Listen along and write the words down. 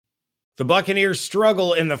The Buccaneers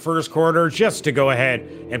struggle in the first quarter just to go ahead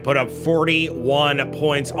and put up 41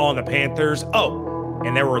 points on the Panthers. Oh,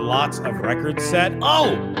 and there were lots of records set. Oh,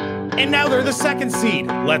 and now they're the second seed.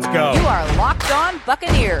 Let's go. You are Locked On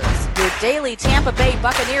Buccaneers, your daily Tampa Bay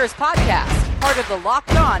Buccaneers podcast, part of the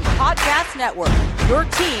Locked On Podcast Network, your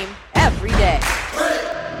team every day.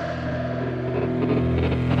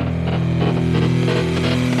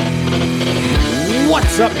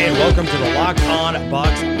 What's up, and welcome to the Locked On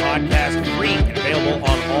Bucs podcast, free and available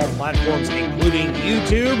on all platforms, including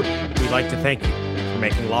YouTube. We'd like to thank you for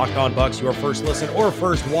making Locked On Bucs your first listen or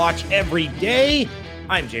first watch every day.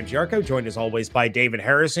 I'm James Yarko, joined as always by David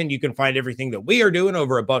Harrison. You can find everything that we are doing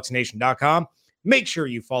over at BucsNation.com. Make sure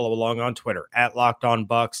you follow along on Twitter at Locked On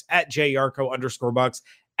Bucs, at JYarko_Bucs,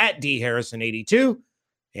 at DHarrison82.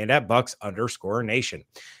 and at Bucs_Nation.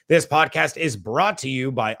 This podcast is brought to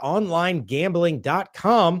you by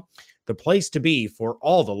OnlineGambling.com, the place to be for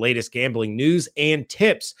all the latest gambling news and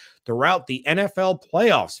tips throughout the NFL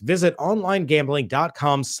playoffs. Visit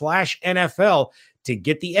OnlineGambling.com/NFL to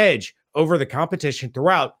get the edge over the competition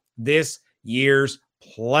throughout this year's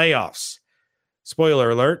playoffs.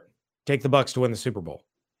 Spoiler alert, take the Bucs to win the Super Bowl.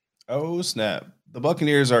 Oh, snap. The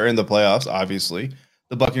Buccaneers are in the playoffs, obviously.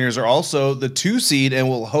 The Buccaneers are also the 2 seed and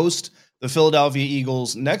will host the Philadelphia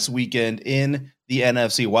Eagles next weekend in the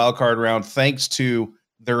NFC wildcard round, thanks to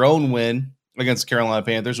their own win against the Carolina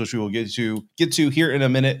Panthers, which we will get to here in a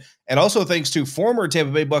minute, and also thanks to former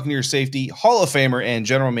Tampa Bay Buccaneers safety, Hall of Famer, and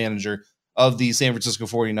general manager of the San Francisco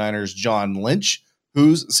 49ers, John Clinch,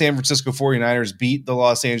 whose San Francisco 49ers beat the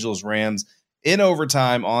Los Angeles Rams in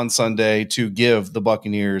overtime on Sunday to give the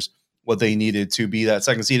Buccaneers what they needed to be that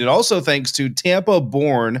second seed. And also thanks to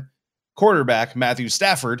Tampa-born quarterback Matthew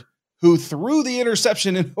Stafford, who threw the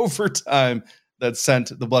interception in overtime that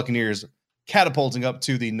sent the Buccaneers catapulting up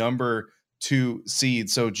to the number 2 seed.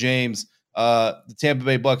 So, James, the Tampa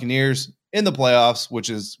Bay Buccaneers in the playoffs, which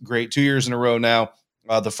is great, 2 years in a row now,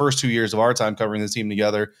 the first 2 years of our time covering this team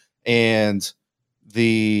together, and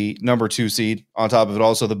the number 2 seed on top of it.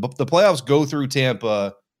 Also, the playoffs go through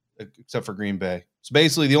Tampa, except for Green Bay. So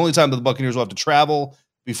basically, the only time that the Buccaneers will have to travel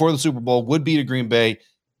before the Super Bowl would be to Green Bay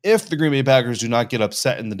if the Green Bay Packers do not get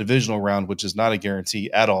upset in the divisional round, which is not a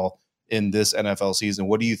guarantee at all in this NFL season.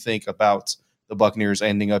 What do you think about the Buccaneers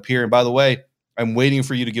ending up here? And by the way, I'm waiting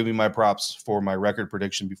for you to give me my props for my record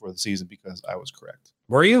prediction before the season because I was correct.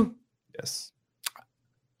 Were you? Yes.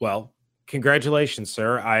 Well, congratulations,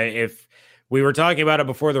 sir. If we were talking about it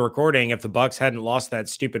before the recording, if the Bucs hadn't lost that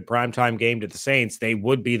stupid primetime game to the Saints, they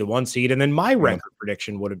would be the 1 seed, and then my record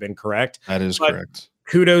prediction would have been correct. That is correct.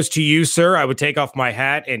 Kudos to you, sir. I would take off my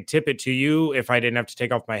hat and tip it to you if I didn't have to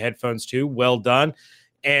take off my headphones too. Well done.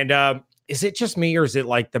 And is it just me, or is it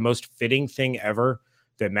like the most fitting thing ever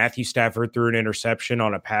that Matthew Stafford threw an interception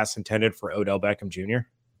on a pass intended for Odell Beckham Jr.?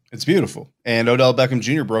 It's beautiful. And Odell Beckham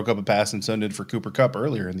Jr. broke up a pass intended for Cooper Kupp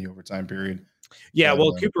earlier in the overtime period. Yeah,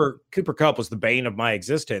 well, Cooper Kupp was the bane of my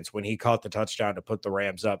existence when he caught the touchdown to put the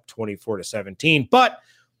Rams up 24-17. But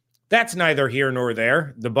that's neither here nor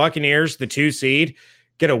there. The Buccaneers, the 2 seed,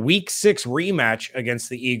 get a Week 6 rematch against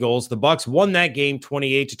the Eagles. The Bucs won that game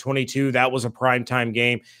 28-22. That was a primetime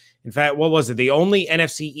game. In fact, what was it? The only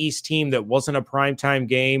NFC East team that wasn't a primetime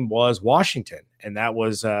game was Washington, and that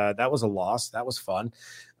was a loss. That was fun.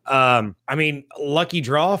 I mean, lucky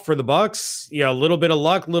draw for the Bucs, a little bit of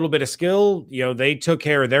luck, a little bit of skill. They took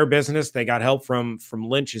care of their business. They got help from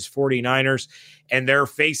Lynch's 49ers, and they're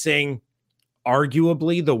facing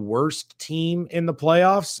arguably the worst team in the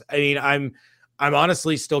playoffs. I mean, I'm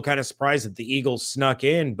honestly still kind of surprised that the Eagles snuck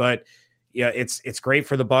in, but yeah, it's great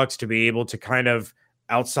for the Bucs to be able to kind of,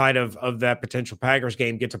 outside of that potential Packers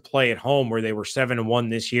game, get to play at home where they were 7-1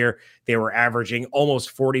 this year. They were averaging almost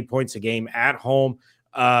 40 points a game at home.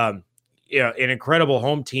 An incredible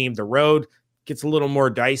home team. The road gets a little more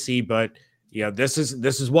dicey, but this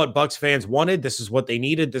is what Bucs fans wanted. This is what they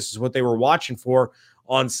needed. This is what they were watching for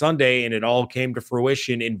on Sunday, and it all came to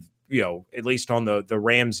fruition in, at least on the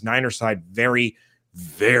Rams Niners side, very,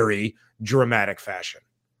 very dramatic fashion.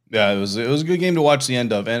 Yeah, it was a good game to watch the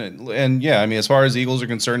end of, and yeah, I mean, as far as the Eagles are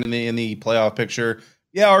concerned in the playoff picture,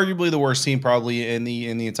 yeah, arguably the worst team probably in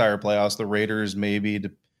the entire playoffs. The Raiders maybe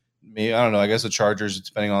I don't know. I guess the Chargers,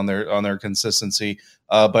 depending on their consistency.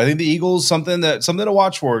 But I think the Eagles something to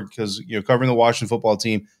watch for because covering the Washington football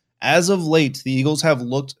team as of late, the Eagles have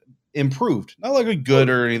looked improved, not like a good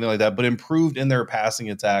or anything like that, but improved in their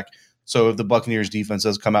passing attack. So if the Buccaneers defense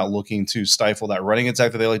does come out looking to stifle that running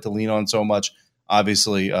attack that they like to lean on so much,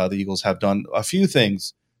 obviously the Eagles have done a few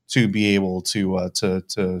things to be able to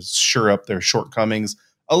shore up their shortcomings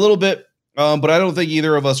a little bit. But I don't think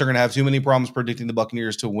either of us are going to have too many problems predicting the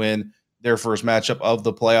Buccaneers to win their first matchup of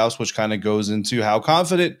the playoffs, which kind of goes into how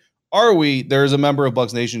confident are we? There's a member of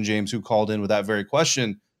Bucs Nation, James, who called in with that very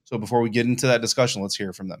question. So before we get into that discussion, let's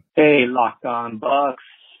hear from them. Hey, Locked On Bucs.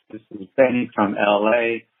 This is Benny from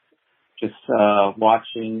LA. Just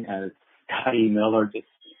watching as Scotty Miller just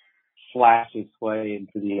flashed his way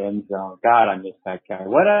into the end zone. God, I miss that guy.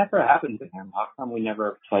 Whatever happened to him? How come we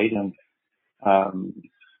never played him? Has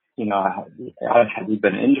he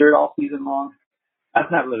been injured all season long?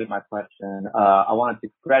 That's not really my question. I wanted to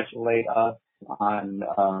congratulate us on,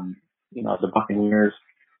 the Buccaneers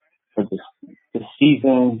for this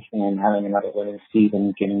season and having another winning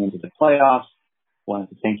season, getting into the playoffs. Wanted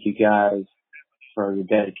to thank you guys for your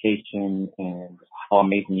dedication and how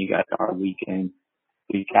amazing you guys are week in,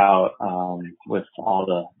 week out, with all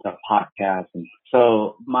the podcasts. And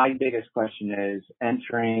so my biggest question is,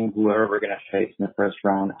 entering whoever we're going to face in the first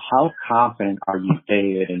round, how confident are you,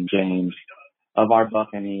 David and James, of our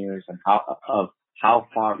Buccaneers and how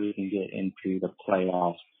far we can get into the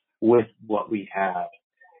playoffs with what we have?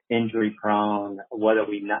 Injury prone, whether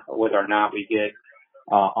or not we get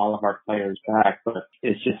all of our players back, but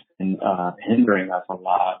it's just been hindering us a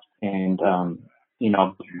lot. And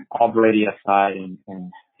all Brady aside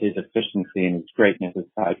and his efficiency and his greatness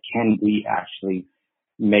aside, can we actually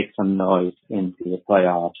make some noise into the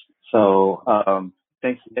playoffs? So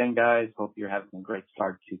thanks again, guys. Hope you're having a great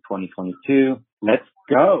start to 2022. Let's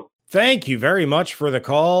go. Thank you very much for the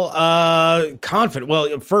call. Confident.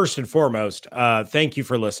 Well, first and foremost, thank you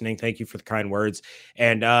for listening. Thank you for the kind words.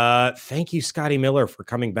 And thank you, Scotty Miller, for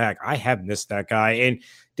coming back. I have missed that guy. And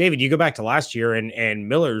David, you go back to last year and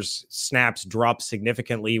Miller's snaps dropped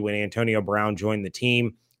significantly when Antonio Brown joined the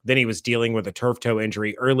team. Then he was dealing with a turf toe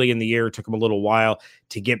injury early in the year. It took him a little while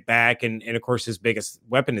to get back. And of course, his biggest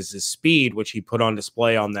weapon is his speed, which he put on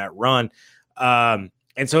display on that run.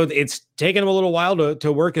 And so it's taken him a little while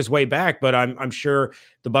to work his way back, but I'm sure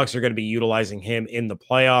the Bucs are going to be utilizing him in the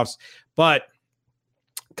playoffs. But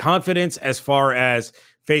confidence as far as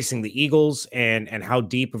facing the Eagles and how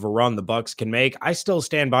deep of a run the Bucs can make, I still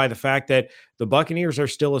stand by the fact that the Buccaneers are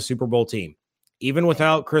still a Super Bowl team. Even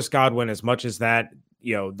without Chris Godwin, as much as that,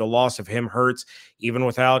 the loss of him hurts, even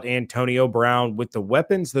without Antonio Brown, with the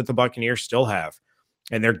weapons that the Buccaneers still have.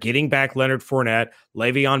 And they're getting back Leonard Fournette.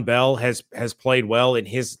 Le'Veon Bell has played well in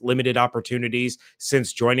his limited opportunities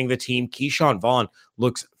since joining the team. Keyshawn Vaughn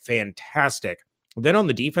looks fantastic. Then on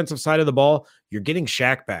the defensive side of the ball, you're getting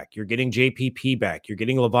Shaq back. You're getting JPP back. You're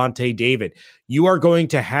getting Levante David. You are going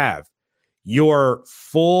to have your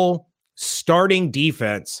full starting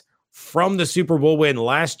defense from the Super Bowl win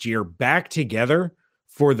last year back together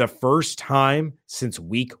for the first time since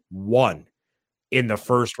week 1 in the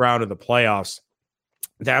first round of the playoffs.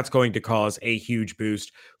 That's going to cause a huge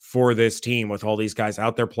boost for this team with all these guys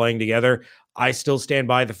out there playing together. I still stand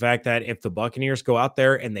by the fact that if the Buccaneers go out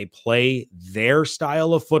there and they play their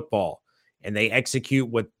style of football and they execute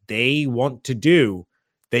what they want to do,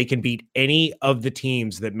 they can beat any of the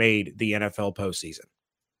teams that made the NFL postseason.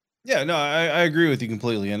 Yeah, no, I agree with you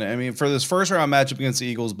completely. And I mean, for this first round matchup against the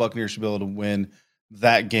Eagles, Buccaneers should be able to win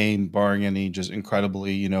that game, barring any just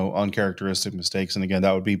incredibly, uncharacteristic mistakes. And again,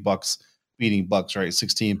 that would be Bucs beating Bucs, right?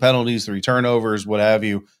 16 penalties, 3 turnovers, what have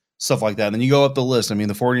you, stuff like that. And then you go up the list. I mean,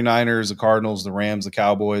 the 49ers, the Cardinals, the Rams, the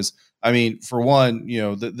Cowboys. I mean, for one,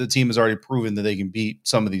 the team has already proven that they can beat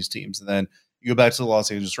some of these teams. And then you go back to the Los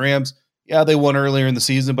Angeles Rams. Yeah, they won earlier in the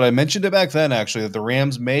season, but I mentioned it back then, actually, that the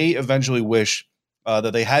Rams may eventually wish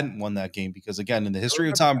that they hadn't won that game because, again, in the history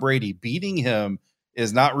of Tom Brady, beating him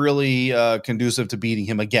is not really conducive to beating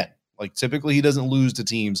him again. Like, typically he doesn't lose to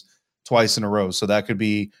teams twice in a row. So that could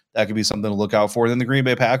be something to look out for. And then the Green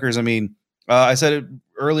Bay Packers, I mean, I said it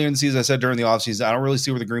earlier in the season, I said during the offseason, I don't really see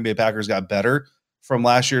where the Green Bay Packers got better from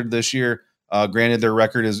last year to this year. Granted, their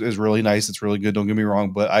record is really nice. It's really good. Don't get me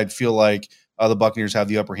wrong. But I'd feel like the Buccaneers have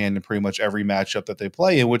the upper hand in pretty much every matchup that they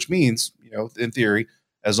play in, which means, in theory,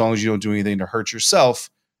 as long as you don't do anything to hurt yourself,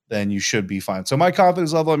 then you should be fine. So my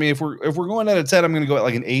confidence level, I mean, if we're going at a 10, I'm going to go at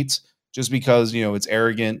like an 8. Just because, it's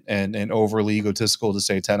arrogant and overly egotistical to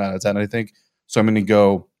say 10 out of 10, I think. So I'm going to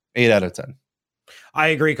go 8 out of 10. I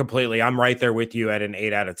agree completely. I'm right there with you at an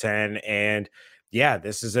 8 out of 10. And yeah,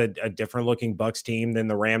 this is a different looking Bucs team than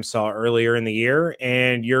the Rams saw earlier in the year.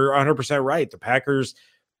 And you're 100% right. The Packers,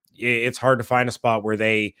 it's hard to find a spot where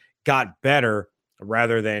they got better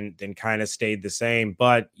rather than kind of stayed the same.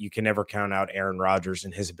 But you can never count out Aaron Rodgers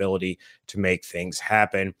and his ability to make things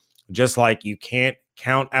happen. Just like you can't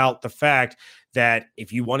count out the fact that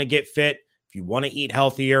if you want to get fit, if you want to eat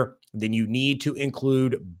healthier, then you need to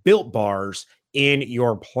include Built Bars in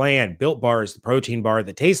your plan. Built Bar is the protein bar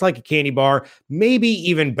that tastes like a candy bar, maybe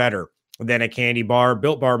even better than a candy bar.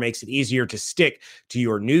 Built Bar makes it easier to stick to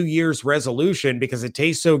your New Year's resolution because it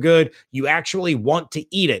tastes so good, you actually want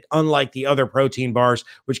to eat it, unlike the other protein bars,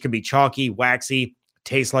 which can be chalky, waxy,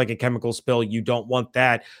 taste like a chemical spill. You don't want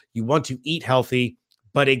that. You want to eat healthy,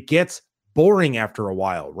 but it gets boring after a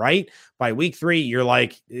while, right? By week 3, you're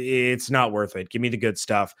like, it's not worth it. Give me the good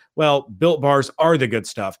stuff. Well, Built Bars are the good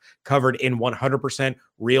stuff, covered in 100%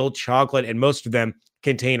 real chocolate, and most of them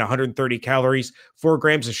contain 130 calories, 4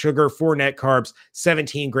 grams of sugar, 4 net carbs,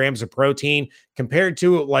 17 grams of protein, compared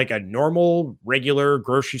to like a normal, regular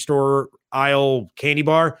grocery store aisle candy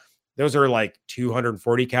bar. Those are like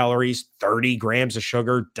 240 calories, 30 grams of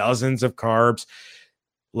sugar, dozens of carbs.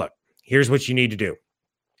 Look, here's what you need to do.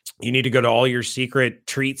 You need to go to all your secret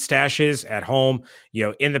treat stashes at home,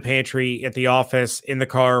 in the pantry, at the office, in the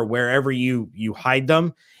car, wherever you hide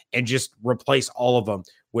them, and just replace all of them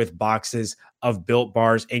with boxes of Built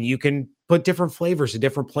Bars. And you can put different flavors in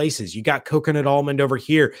different places. You got coconut almond over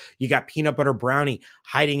here. You got peanut butter brownie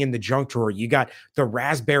hiding in the junk drawer. You got the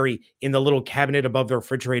raspberry in the little cabinet above the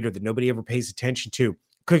refrigerator that nobody ever pays attention to.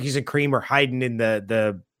 Cookies and cream are hiding in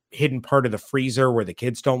the hidden part of the freezer where the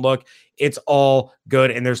kids don't look. It's all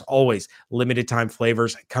good. And there's always limited time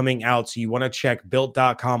flavors coming out. So you want to check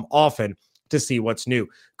built.com often to see what's new.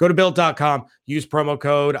 Go to built.com, use promo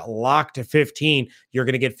code LOCKED15. You're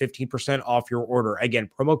going to get 15% off your order. Again,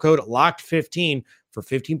 promo code LOCKED15 for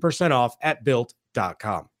 15% off at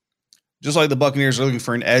built.com. Just like the Buccaneers are looking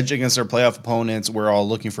for an edge against their playoff opponents, we're all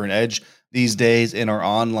looking for an edge these days in our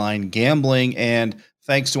online gambling. And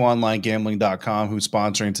thanks to onlinegambling.com, who's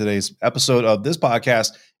sponsoring today's episode of this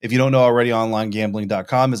podcast. If you don't know already,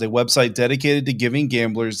 onlinegambling.com is a website dedicated to giving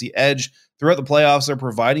gamblers the edge throughout the playoffs. They're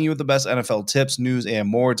providing you with the best NFL tips, news, and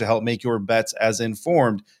more to help make your bets as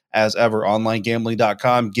informed as ever.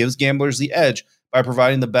 Onlinegambling.com gives gamblers the edge by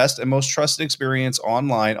providing the best and most trusted experience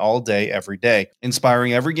online all day, every day.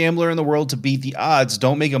 Inspiring every gambler in the world to beat the odds.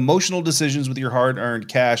 Don't make emotional decisions with your hard-earned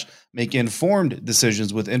cash. Make informed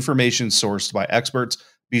decisions with information sourced by experts.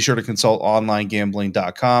 Be sure to consult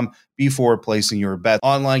onlinegambling.com before placing your bet.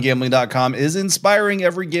 Onlinegambling.com is inspiring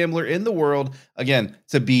every gambler in the world, again,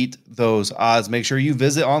 to beat those odds. Make sure you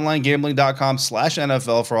visit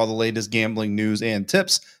onlinegambling.com/NFL for all the latest gambling news and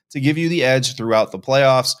tips to give you the edge throughout the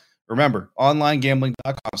playoffs. Remember,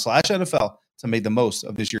 onlinegambling.com/NFL to make the most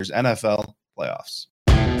of this year's NFL playoffs.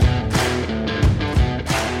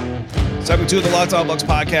 Segment 2 of the Locked On Bucs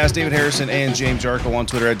podcast. David Harrison and James Arco on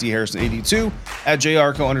Twitter at DHarrison82, at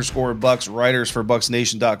JArco_Bucs, writers for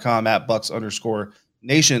BucsNation.com, at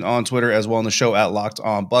Bucs_Nation on Twitter, as well on the show at Locked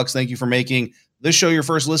On Bucs. Thank you for making this show your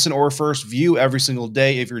first listen or first view every single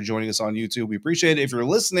day. If you're joining us on YouTube, we appreciate it. If you're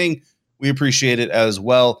listening, we appreciate it as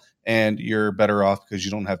well. And you're better off because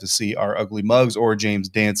you don't have to see our ugly mugs or James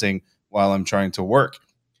dancing while I'm trying to work.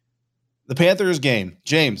 The Panthers game.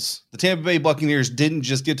 James, the Tampa Bay Buccaneers didn't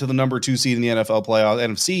just get to the number 2 seed in the NFL playoffs,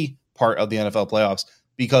 NFC part of the NFL playoffs,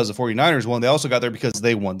 because the 49ers won. They also got there because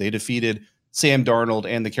they won. They defeated Sam Darnold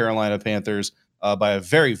and the Carolina Panthers by a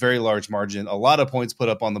very, very large margin. A lot of points put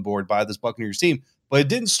up on the board by this Buccaneers team, but it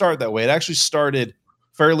didn't start that way. It actually started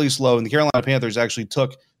fairly slow, and the Carolina Panthers actually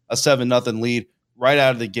took a 7-0 lead right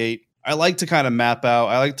out of the gate. I like to kind of map out,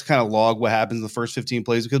 I like to kind of log what happens in the first 15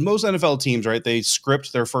 plays, because most NFL teams, right, they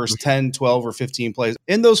script their first 10, 12, or 15 plays.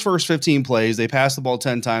 In those first 15 plays, they passed the ball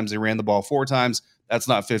 10 times, they ran the ball 4 times. That's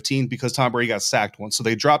not 15 because Tom Brady got sacked once. So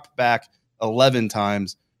they dropped back 11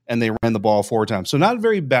 times and they ran the ball 4 times. So not a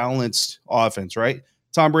very balanced offense, right?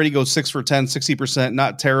 Tom Brady goes 6 for 10, 60%,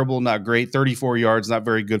 not terrible, not great, 34 yards, not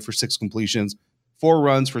very good for 6 completions, 4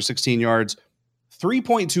 runs for 16 yards,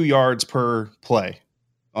 3.2 yards per play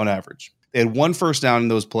on average. They had 1 first down in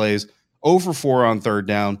those plays, 0 for 4 on third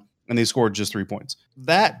down, and they scored just 3 points.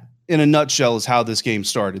 That, in a nutshell, is how this game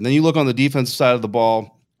started. And then you look on the defensive side of the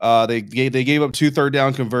ball, they gave up 2 third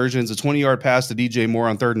down conversions, a 20-yard pass to DJ Moore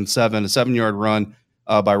on 3rd and 7, a 7-yard run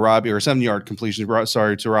by Robbie, or a 7-yard completion,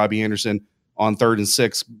 to Robbie Anderson on 3rd and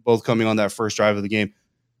 6, both coming on that first drive of the game.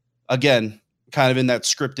 Again, kind of in that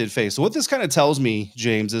scripted phase. So what this kind of tells me,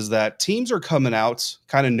 James, is that teams are coming out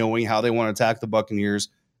kind of knowing how they want to attack the Buccaneers,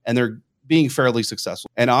 and they're being fairly successful.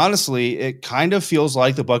 And honestly, it kind of feels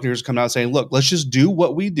like the Buccaneers come out saying, look, let's just do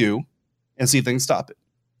what we do and see if they can stop it.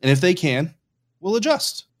 And if they can, we'll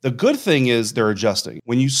adjust. The good thing is they're adjusting.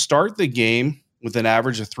 When you start the game with an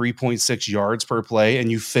average of 3.6 yards per play and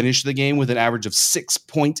you finish the game with an average of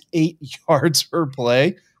 6.8 yards per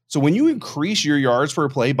play, so when you increase your yards per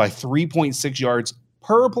play by 3.6 yards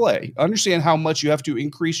per play, understand how much you have to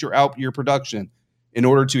increase your production in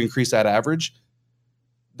order to increase that average.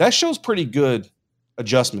 That shows pretty good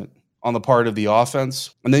adjustment on the part of the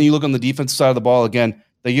offense. And then you look on the defensive side of the ball, again,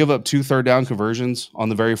 They give up 2 third-down conversions on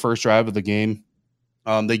the very first drive of the game.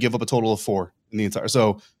 They give up a total of 4 in the entire.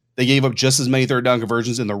 So they gave up just as many third-down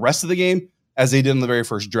conversions in the rest of the game as they did in the very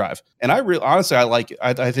first drive. And honestly, I like it.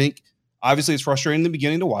 I think obviously it's frustrating in the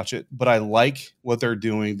beginning to watch it, but I like what they're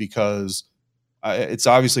doing because it's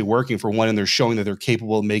obviously working for one, and they're showing that they're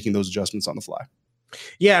capable of making those adjustments on the fly.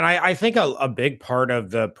 Yeah, and I think a big part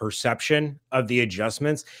of the perception of the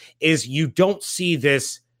adjustments is you don't see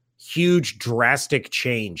this huge drastic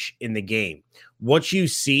change in the game. What you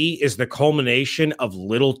see is the culmination of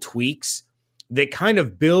little tweaks that kind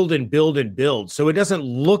of build and build and build. So it doesn't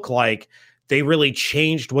look like they really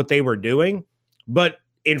changed what they were doing, but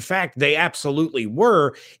in fact, they absolutely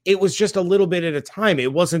were. It was just a little bit at a time.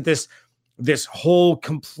 It wasn't this whole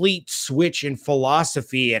complete switch in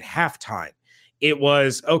philosophy at halftime. It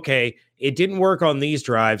was, okay, it didn't work on these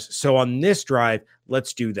drives, so on this drive,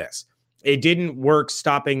 let's do this. It didn't work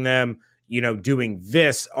stopping them, doing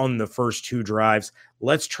this on the first 2 drives.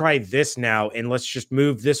 Let's try this now, and let's just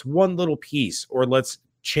move this one little piece, or let's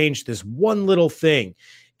change this one little thing.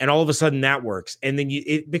 And all of a sudden that works. And then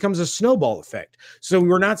it becomes a snowball effect. So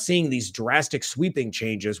we're not seeing these drastic sweeping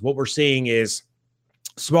changes. What we're seeing is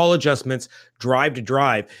small adjustments drive to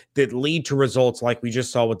drive that lead to results like we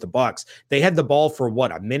just saw with the Bucs. They had the ball for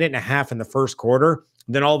a minute and a half in the first quarter.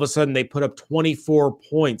 Then all of a sudden they put up 24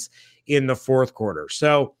 points in the fourth quarter.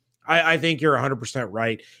 So I think you're 100%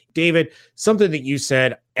 right. David, something that you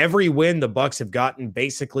said, every win the Bucs have gotten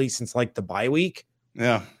basically since like the bye week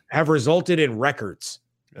have resulted in records.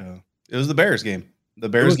 Yeah. It was the Bears game. The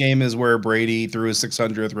Bears game is where Brady threw his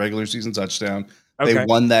 600th regular season touchdown. Okay. They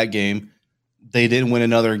won that game. They didn't win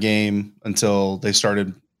another game until they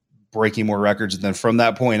started breaking more records. And then from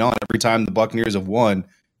that point on, every time the Buccaneers have won,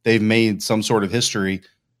 they've made some sort of history,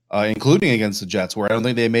 including against the Jets, where I don't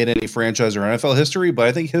think they made any franchise or NFL history, but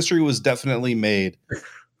I think history was definitely made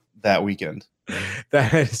that weekend.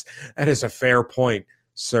 That is a fair point,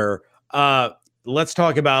 sir. Let's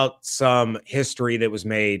talk about some history that was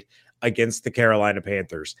made against the Carolina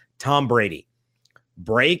Panthers. Tom Brady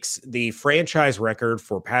breaks the franchise record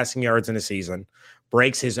for passing yards in a season,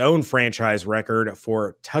 breaks his own franchise record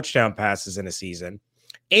for touchdown passes in a season,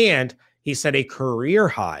 and he set a career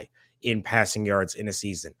high in passing yards in a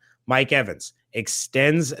season. Mike Evans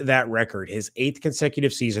extends that record, his 8th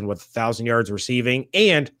consecutive season with 1,000 yards receiving,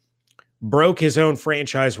 and broke his own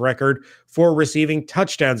franchise record for receiving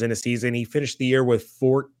touchdowns in a season. He finished the year with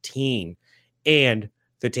 14. And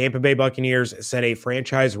the Tampa Bay Buccaneers set a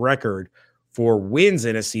franchise record for wins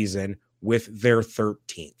in a season with their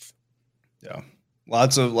 13th. Yeah.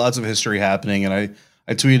 Lots of history happening. And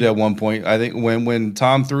I tweeted at one point, I think when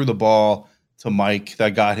Tom threw the ball to Mike,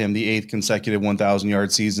 that got him the 8th consecutive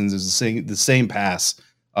 1,000-yard seasons, is the same pass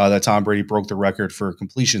that Tom Brady broke the record for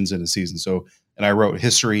completions in a season. So, and I wrote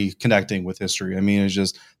history connecting with history. I mean, it's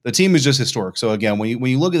just, the team is just historic. So again, when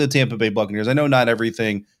you look at the Tampa Bay Buccaneers, I know not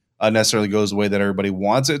everything necessarily goes the way that everybody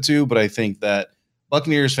wants it to, but I think that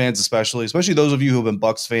Buccaneers fans, especially those of you who have been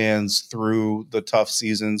Bucs fans through the tough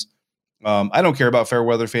seasons, I don't care about fair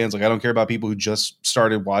weather fans. Like, I don't care about people who just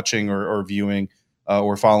started watching or viewing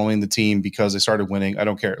or following the team because they started winning. I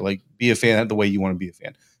don't care. Like, be a fan the way you want to be a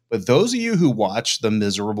fan. But those of you who watch the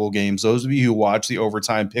miserable games, those of you who watch the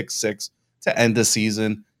overtime pick 6 to end the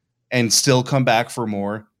season and still come back for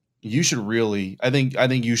more, you should really, I think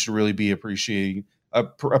you should really be appreciating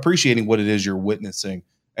what it is you're witnessing,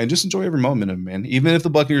 and just enjoy every moment of it, man. Even if the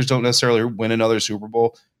Buccaneers don't necessarily win another Super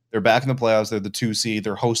Bowl, they're back in the playoffs. They're the 2 seed.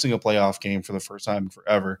 They're hosting a playoff game for the first time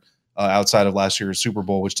forever, outside of last year's Super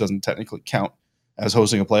Bowl, which doesn't technically count as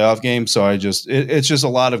hosting a playoff game. So it's just a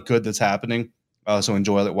lot of good that's happening. So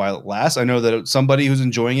enjoy it while it lasts. I know that somebody who's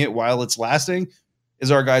enjoying it while it's lasting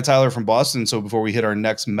is our guy Tyler from Boston. So before we hit our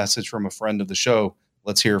next message from a friend of the show,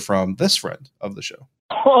 let's hear from this friend of the show.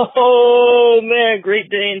 Oh, man, great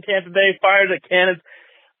day in Tampa Bay. Fire the cannons.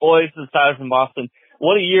 Boys, this is Tyler from Boston.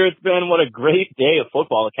 What a year it's been. What a great day of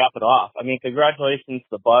football to cap it off. I mean, congratulations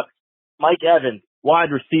to the Bucs. Mike Evans, wide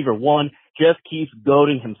receiver 1, just keeps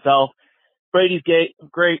goating himself. Brady's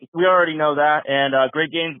great. We already know that. And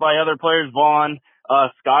great games by other players. Vaughn,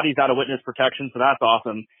 Scotty's out of witness protection, so that's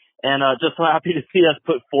awesome. And just so happy to see us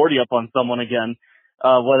put 40 up on someone again,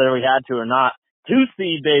 whether we had to or not. 2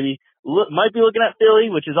 seed, baby. Might be looking at Philly,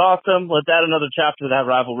 which is awesome. Let's add another chapter to that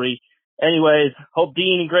rivalry. Anyways, hope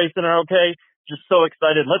Dean and Grayson are okay. Just so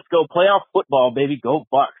excited. Let's go playoff football, baby. Go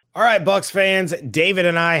Bucs. All right, Bucs fans, David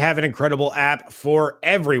and I have an incredible app for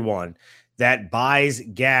everyone that buys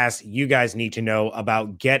gas. You guys need to know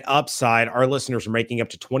about Get Upside. Our listeners are making up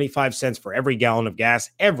to 25 cents for every gallon of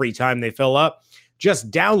gas every time they fill up.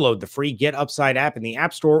 Just download the free Get Upside app in the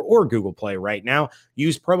App Store or Google Play right now.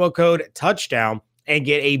 Use promo code TOUCHDOWN and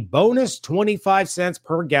get a bonus 25 cents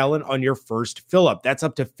per gallon on your first fill up. That's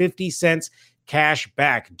up to 50 cents cash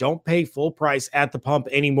back. Don't pay full price at the pump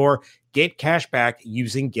anymore. Get cash back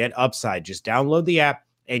using Get Upside. Just download the app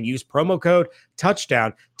and use promo code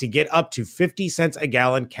TOUCHDOWN to get up to 50 cents a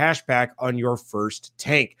gallon cash back on your first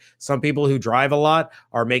tank. Some people who drive a lot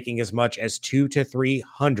are making as much as $200 to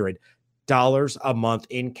 $300 a month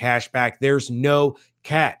in cash back. There's no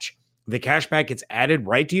catch. The cash back gets added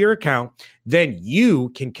right to your account. Then you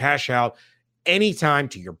can cash out anytime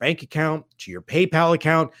to your bank account, to your PayPal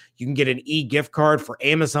account. You can get an e-gift card for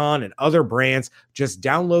Amazon and other brands. Just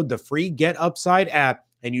download the free Get Upside app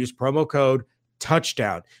and use promo code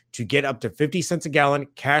TOUCHDOWN to get up to 50 cents a gallon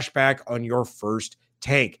cash back on your first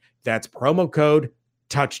tank. That's promo code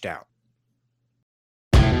TOUCHDOWN.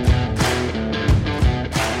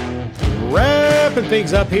 Wrapping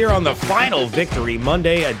things up here on the final Victory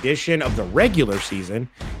Monday edition of the regular season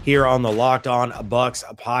here on the Locked On Bucks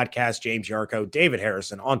podcast. James Yarko, David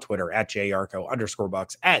Harrison on Twitter at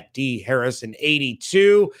 @JYarko_Bucks, at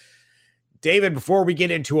DHarrison82. David, before we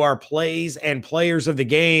get into our plays and players of the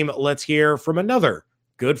game, let's hear from another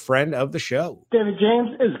good friend of the show. David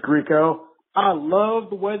James is Greco. I love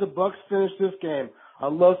the way the Bucks finished this game. I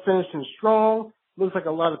love finishing strong. Looks like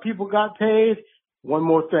a lot of people got paid. One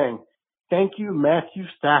more thing. Thank you, Matthew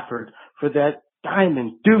Stafford, for that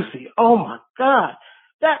diamond doozy. Oh, my God.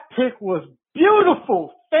 That pick was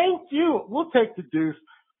beautiful. Thank you. We'll take the deuce.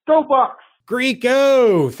 Go Bucks.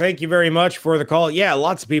 Greco, thank you very much for the call. Yeah,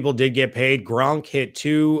 lots of people did get paid. Gronk hit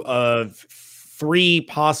 2 of 3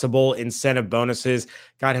 possible incentive bonuses.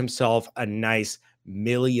 Got himself a nice $1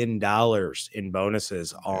 million in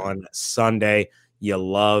bonuses on Sunday. You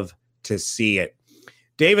love to see it.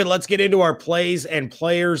 David, let's get into our plays and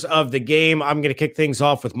players of the game. I'm going to kick things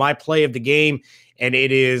off with my play of the game, and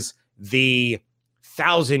it is the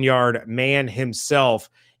 1,000-yard man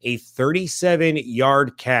himself, a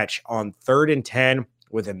 37-yard catch on 3rd and 10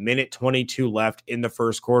 with 1:22 left in the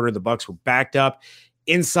first quarter. The Bucks were backed up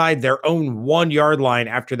inside their own 1-yard line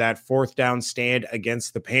after that 4th down stand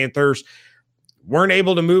against the Panthers. Weren't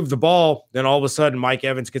able to move the ball. Then all of a sudden, Mike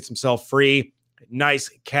Evans gets himself free. Nice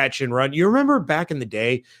catch and run. You remember back in the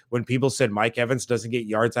day when people said Mike Evans doesn't get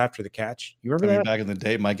yards after the catch? You remember that? Back in the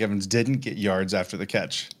day, Mike Evans didn't get yards after the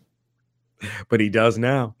catch. But he does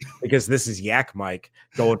now, because this is Yak Mike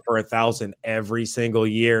going for 1,000 every single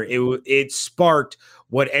year. It sparked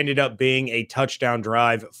what ended up being a touchdown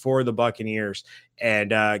drive for the Buccaneers and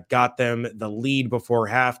got them the lead before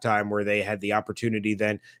halftime, where they had the opportunity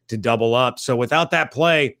then to double up. So without that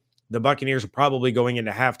play, the Buccaneers are probably going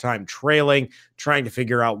into halftime trailing, trying to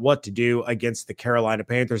figure out what to do against the Carolina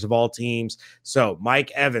Panthers of all teams. So Mike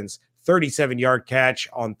Evans, 37-yard catch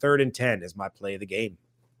on 3rd and 10 is my play of the game.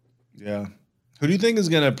 Yeah. Who do you think is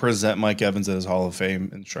going to present Mike Evans at his Hall of Fame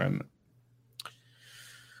enshrinement?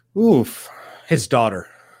 Oof. His daughter.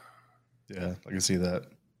 Yeah, I can see that.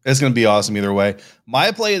 It's going to be awesome either way.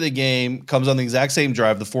 My play of the game comes on the exact same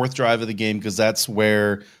drive, the 4th drive of the game, because that's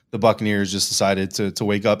where the Buccaneers just decided to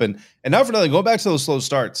wake up. And not for nothing, go back to those slow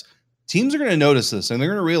starts. Teams are going to notice this, and they're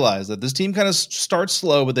going to realize that this team kind of starts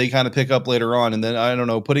slow, but they kind of pick up later on. And then, I don't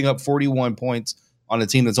know, putting up 41 points on a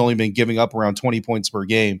team that's only been giving up around 20 points per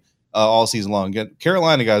game all season long. Again,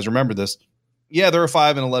 Carolina, guys, remember this. Yeah, they're a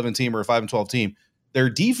 5-11 team or a 5-12 team. Their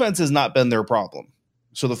defense has not been their problem.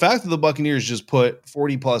 So the fact that the Buccaneers just put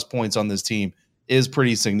 40-plus points on this team is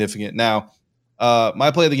pretty significant. Now,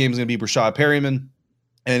 my play of the game is going to be Brashad Perryman,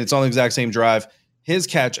 and it's on the exact same drive. His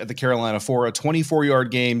catch at the Carolina for a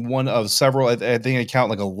 24-yard game, one of several, I think I count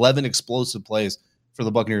like 11 explosive plays for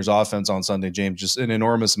the Buccaneers offense on Sunday, James. Just an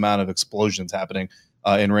enormous amount of explosions happening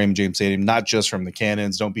in Raymond James Stadium, not just from the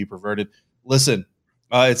cannons. Don't be perverted. Listen,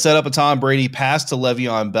 it set up a Tom Brady pass to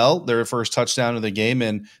Le'Veon Bell, their first touchdown of the game.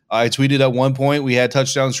 And I tweeted at one point we had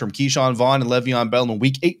touchdowns from Keyshawn Vaughn and Le'Veon Bell in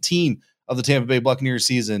week 18 of the Tampa Bay Buccaneers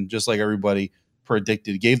season, just like everybody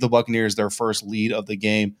predicted. Gave the Buccaneers their first lead of the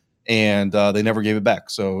game, and they never gave it back.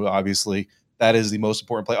 So obviously that is the most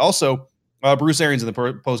important play. Also, Bruce Arians in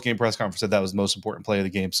the post-game press conference said that was the most important play of the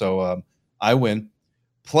game. So I win.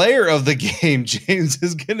 Player of the game, James,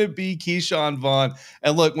 is going to be Keyshawn Vaughn.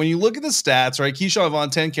 And look, when you look at the stats, right, Keyshawn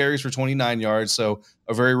Vaughn, 10 carries for 29 yards, so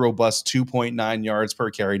a very robust 2.9 yards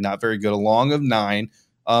per carry, not very good. A long of 9.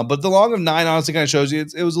 But the long of 9 honestly kind of shows you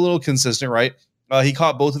it was a little consistent, right? He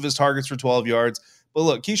caught both of his targets for 12 yards. But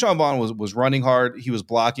look, Keyshawn Vaughn was running hard. He was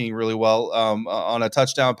blocking really well on a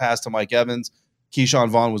touchdown pass to Mike Evans. Keyshawn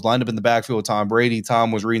Vaughn was lined up in the backfield with Tom Brady.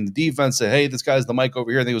 Tom was reading the defense, said, hey, this guy's the mic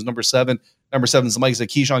over here. I think it was number 7. Number 7's the mic. He said,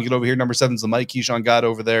 Keyshawn, get over here. Number 7's the mic. Keyshawn got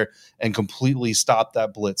over there and completely stopped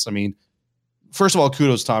that blitz. I mean, first of all,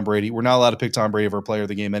 kudos to Tom Brady. We're not allowed to pick Tom Brady for player of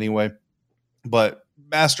the game anyway, but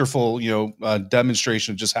masterful,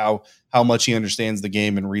 demonstration of just how much he understands the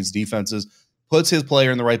game and reads defenses, puts his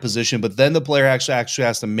player in the right position, but then the player actually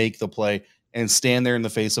has to make the play and stand there in the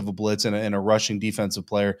face of a blitz and a rushing defensive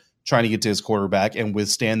player trying to get to his quarterback and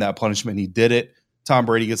withstand that punishment. He did it. Tom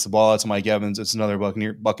Brady gets the ball out to Mike Evans. It's another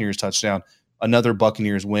Buccaneers touchdown, another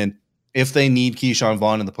Buccaneers win. If they need Keyshawn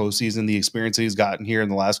Vaughn in the postseason, the experience he's gotten here in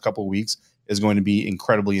the last couple of weeks is going to be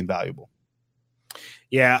incredibly invaluable.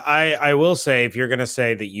 Yeah, I will say, if you're going to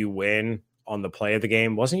say that you win on the play of the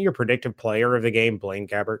game, wasn't your predictive player of the game Blaine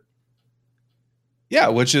Gabbert? Yeah,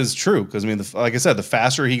 which is true because, I mean, like I said, the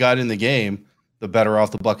faster he got in the game, the better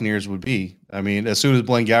off the Buccaneers would be. I mean, as soon as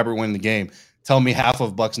Blaine Gabbert went in the game, tell me half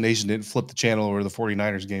of Bucs Nation didn't flip the channel over the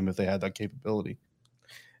 49ers game if they had that capability.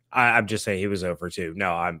 I'm just saying he was over too.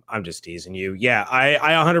 No, I'm just teasing you. Yeah, I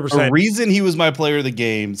 100%. The reason he was my player of the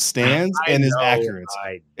game stands and is accurate.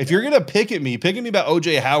 If you're gonna pick at me about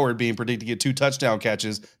OJ Howard being predicted to get 2 touchdown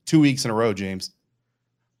catches 2 weeks in a row, James.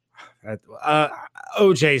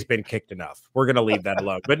 OJ's been kicked enough. We're gonna leave that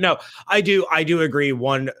alone. But no, I do agree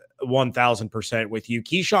 1,000% with you.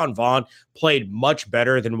 Keyshawn Vaughn played much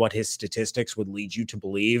better than what his statistics would lead you to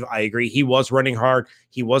believe. I agree. He was running hard.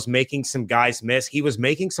 He was making some guys miss. He was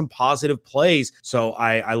making some positive plays. So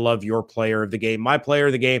I love your player of the game. My player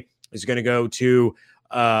of the game is going to go to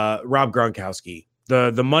Rob Gronkowski,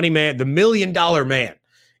 the money man, the $1 million man.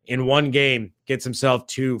 In one game, gets himself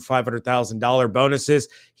 2 $500,000 bonuses.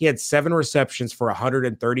 He had 7 receptions for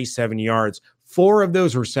 137 yards. 4 of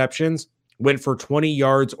those receptions went for 20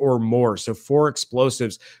 yards or more. So 4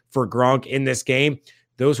 explosives for Gronk in this game.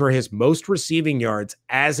 Those were his most receiving yards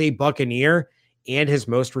as a Buccaneer and his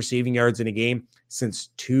most receiving yards in a game since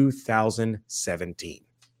 2017.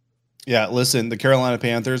 Yeah, listen, the Carolina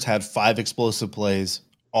Panthers had 5 explosive plays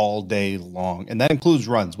all day long. And that includes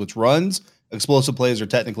runs, which runs, explosive plays are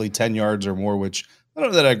technically 10 yards or more, which I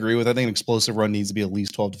don't know that I agree with. I think an explosive run needs to be at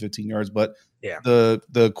least 12 to 15 yards, but yeah,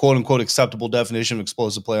 the quote unquote acceptable definition of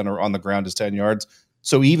explosive play on the ground is 10 yards.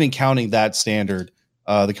 So even counting that standard,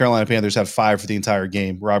 the Carolina Panthers had 5 for the entire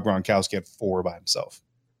game. Rob Gronkowski had 4 by himself.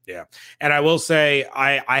 Yeah. And I will say,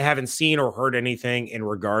 I haven't seen or heard anything in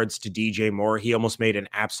regards to DJ Moore. He almost made an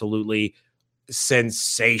absolutely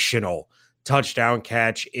sensational touchdown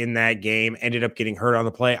catch in that game, ended up getting hurt on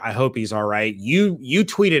the play. I hope he's all right. You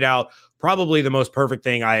tweeted out probably the most perfect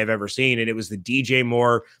thing I have ever seen, and it was the DJ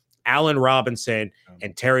Moore, Allen Robinson,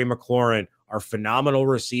 and Terry McLaurin are phenomenal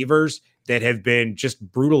receivers that have been just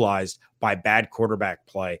brutalized by bad quarterback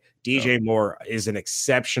play. DJ Moore is an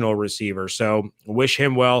exceptional receiver, so wish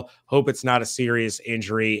him well. Hope it's not a serious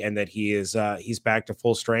injury and that he is he's back to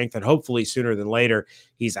full strength, and hopefully sooner than later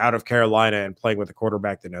he's out of Carolina and playing with a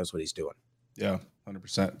quarterback that knows what he's doing. Yeah,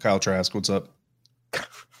 100%. Kyle Trask, what's up?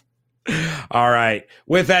 All right.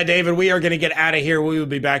 With that, David, we are going to get out of here. We will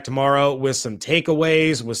be back tomorrow with some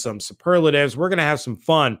takeaways, with some superlatives. We're going to have some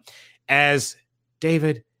fun as,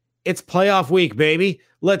 David, it's playoff week, baby.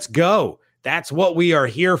 Let's go. That's what we are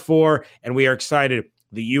here for, and we are excited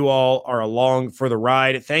that you all are along for the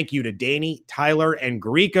ride. Thank you to Danny, Tyler, and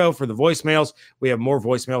Greco for the voicemails. We have more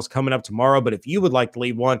voicemails coming up tomorrow, but if you would like to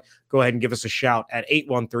leave one, go ahead and give us a shout at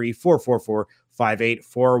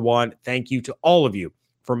 813-444-5841. Thank you to all of you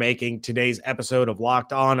for making today's episode of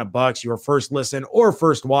Locked On Bucks your first listen or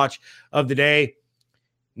first watch of the day.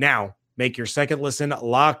 Now, make your second listen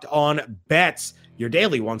Locked On Bets, your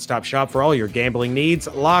daily one-stop shop for all your gambling needs.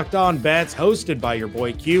 Locked On Bets, hosted by your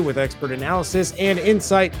boy Q, with expert analysis and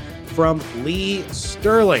insight from Lee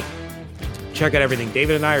Sterling. Check out everything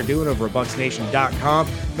David and I are doing over at BucsNation.com.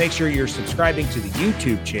 Make sure you're subscribing to the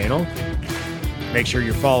YouTube channel. Make sure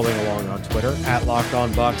you're following along on Twitter at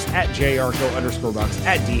LockedOnBucks, at JArco_Bucks,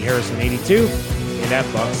 at DHarrison82, and at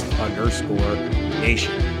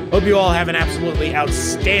Bucks_Nation. Hope you all have an absolutely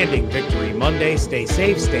outstanding Victory Monday. Stay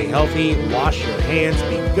safe, stay healthy, wash your hands,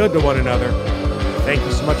 be good to one another. Thank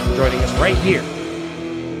you so much for joining us right here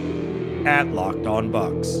at Locked On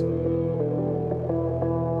Bucks.